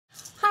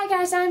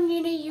guys, I'm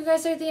Nina, you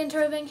guys are the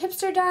interviewing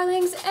hipster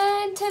darlings,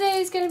 and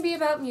today is going to be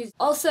about music.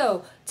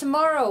 Also,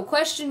 tomorrow,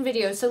 question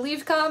video, so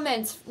leave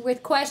comments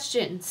with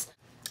questions.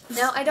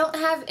 Now, I don't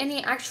have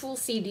any actual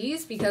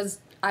CDs because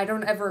I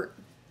don't ever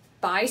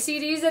buy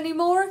CDs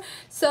anymore,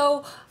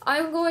 so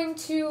I'm going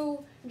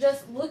to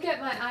just look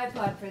at my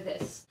iPod for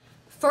this.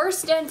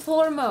 First and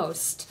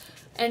foremost,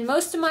 and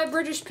most of my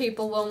British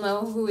people will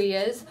know who he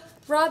is,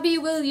 Robbie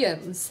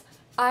Williams.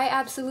 I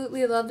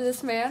absolutely love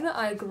this man.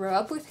 I grew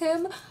up with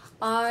him.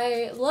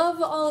 I love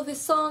all of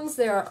his songs.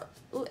 They're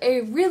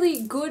a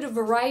really good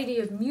variety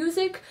of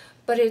music,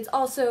 but it's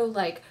also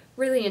like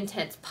really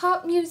intense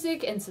pop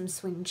music and some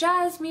swing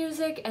jazz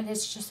music, and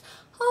it's just,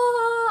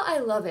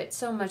 I love it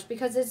so much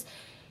because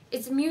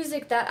it's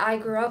music that I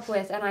grew up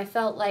with, and I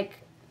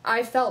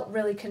felt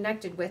really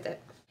connected with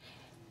it.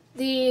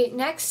 The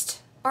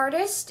next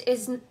artist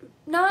is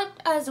not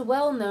as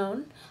well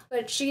known,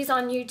 but she's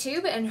on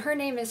YouTube, and her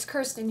name is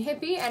Kirsten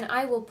Hippie, and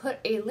I will put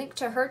a link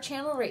to her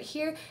channel right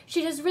here.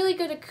 She does really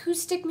good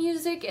acoustic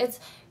music. It's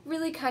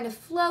really kind of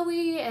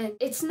flowy, and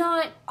it's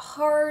not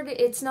hard,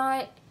 it's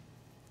not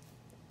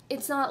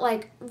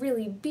like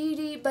really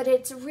beaty, but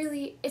it's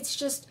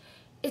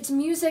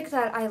music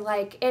that I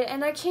like,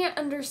 and I can't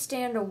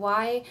understand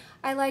why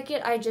I like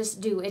it. I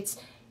just do. It's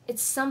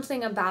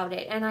something about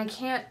it, and I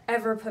can't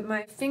ever put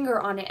my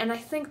finger on it, and I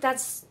think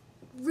that's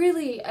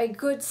really a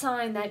good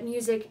sign that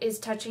music is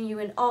touching you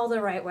in all the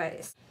right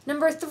ways.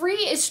 Number 3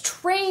 is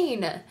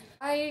Train.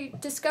 I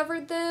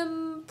discovered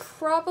them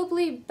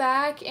probably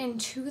back in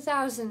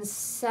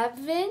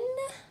 2007?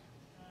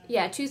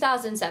 Yeah,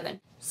 2007.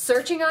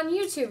 Searching on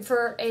YouTube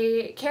for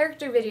a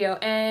character video,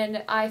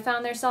 and I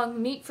found their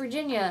song Meet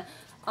Virginia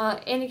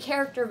in a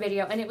character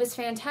video, and it was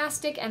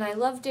fantastic, and I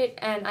loved it,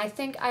 and I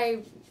think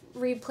I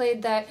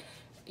replayed that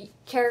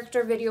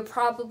character video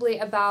probably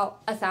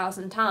about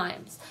 1,000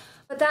 times.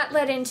 But that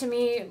led into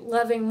me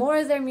loving more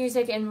of their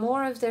music and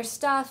more of their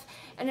stuff,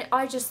 and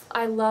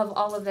I love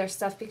all of their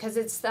stuff because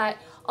it's that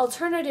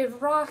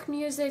alternative rock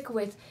music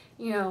with,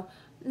 you know,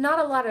 not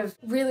a lot of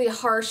really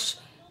harsh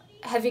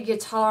heavy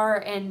guitar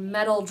and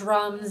metal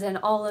drums and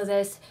all of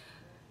this.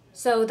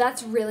 So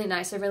that's really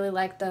nice. I really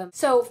like them.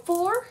 So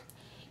 4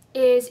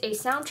 is a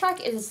soundtrack.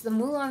 It is the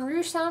Moulin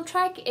Rouge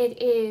soundtrack.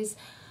 It is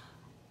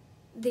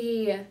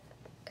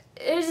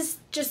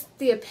just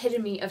the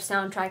epitome of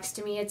soundtracks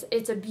to me.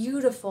 It's a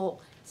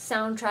beautiful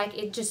soundtrack.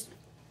 It just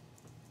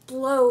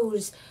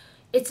blows.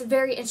 It's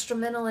very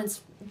instrumental and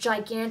it's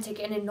gigantic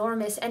and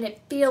enormous, and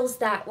it feels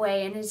that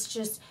way, and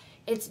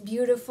it's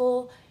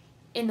beautiful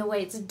in the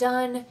way it's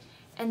done,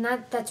 and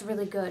that's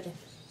really good.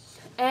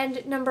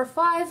 And number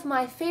 5,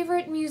 my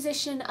favorite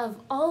musician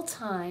of all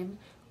time,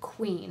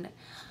 Queen.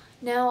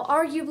 Now,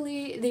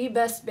 arguably the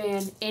best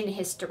band in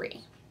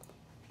history.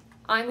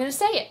 I'm gonna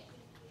say it.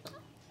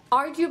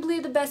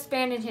 Arguably the best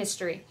band in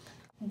history.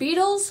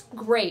 Beatles,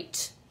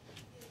 great.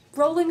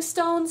 Rolling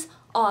Stones,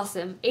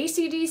 awesome.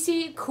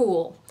 AC/DC,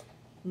 cool.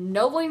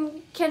 No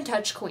one can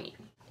touch Queen.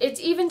 It's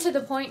even to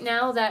the point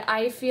now that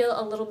I feel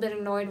a little bit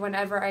annoyed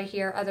whenever I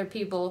hear other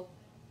people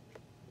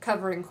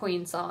covering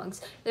Queen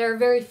songs. There are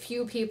very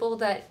few people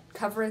that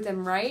cover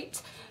them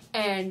right,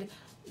 and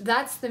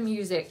that's the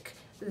music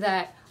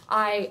that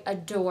I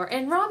adore.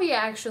 And Robbie,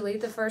 actually,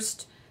 the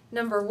first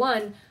number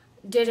 1,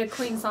 did a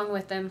Queen song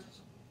with them.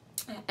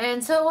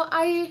 And so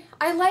I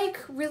like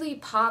really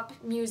pop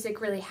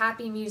music, really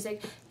happy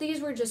music. These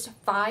were just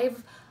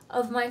 5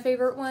 of my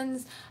favorite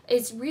ones.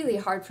 It's really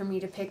hard for me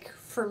to pick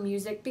for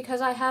music because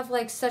I have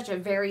like such a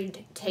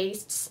varied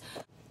tastes.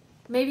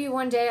 Maybe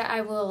one day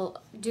I will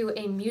do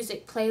a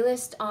music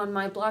playlist on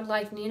my Blog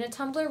Life Nina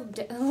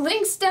Tumblr.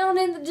 Links down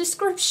in the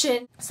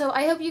description. So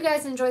I hope you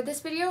guys enjoyed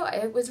this video.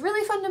 It was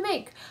really fun to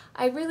make.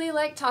 I really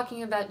like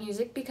talking about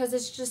music because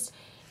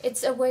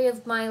it's a way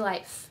of my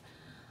life.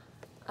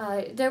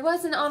 There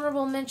was an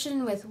honorable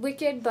mention with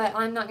Wicked, but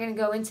I'm not going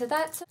to go into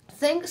that. So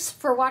thanks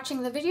for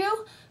watching the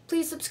video.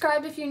 Please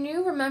subscribe if you're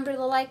new. Remember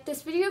to like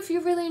this video if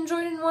you really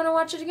enjoyed it and want to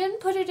watch it again.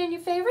 Put it in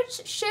your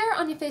favorites. Share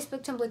on your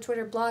Facebook, Tumblr,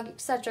 Twitter, blog,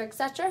 etc.,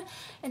 etc.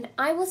 And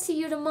I will see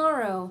you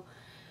tomorrow.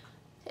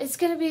 It's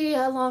going to be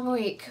a long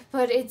week,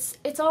 but it's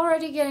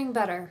already getting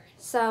better.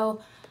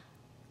 So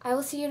I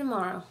will see you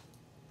tomorrow.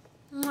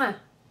 Mwah,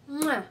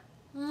 mwah,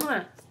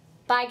 mwah.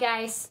 Bye,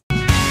 guys.